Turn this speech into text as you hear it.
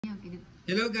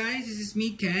Hello guys, this is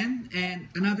me Ken, and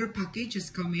another package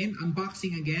has come in,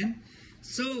 unboxing again.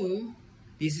 So,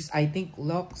 this is I think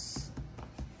Locke's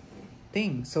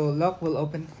thing. So Locke will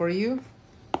open it for you.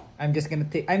 I'm just gonna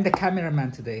take, I'm the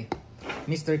cameraman today.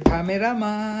 Mr.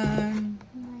 Cameraman!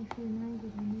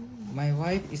 My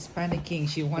wife is panicking,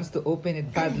 she wants to open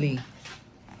it badly.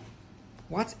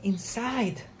 What's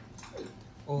inside?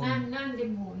 Oh.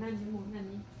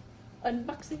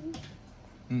 Unboxing.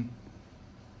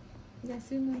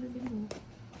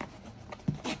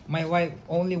 My wife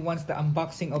only wants the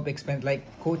unboxing of expense, like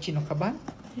Kochi no Kaban.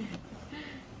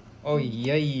 Oh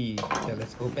yay! Okay,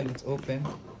 let's open.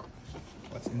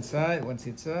 What's inside? What's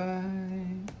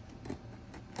inside?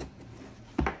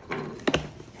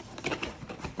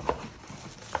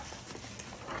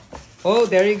 Oh,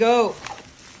 there you go.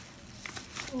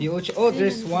 Oh,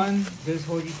 there's one. There's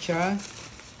hojicha,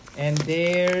 and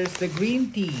there's the green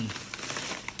tea.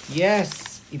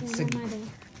 Yes, it's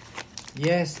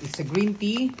a green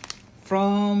tea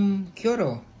from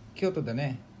Kyoto. Kyoto だ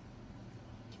ね.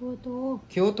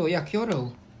 Kyoto, yeah,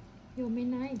 Kyoto.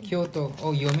 Kyoto.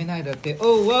 Oh, yomenai だって.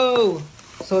 Oh, whoa.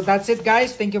 So that's it,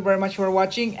 guys. Thank you very much for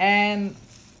watching, and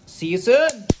see you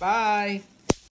soon. Bye.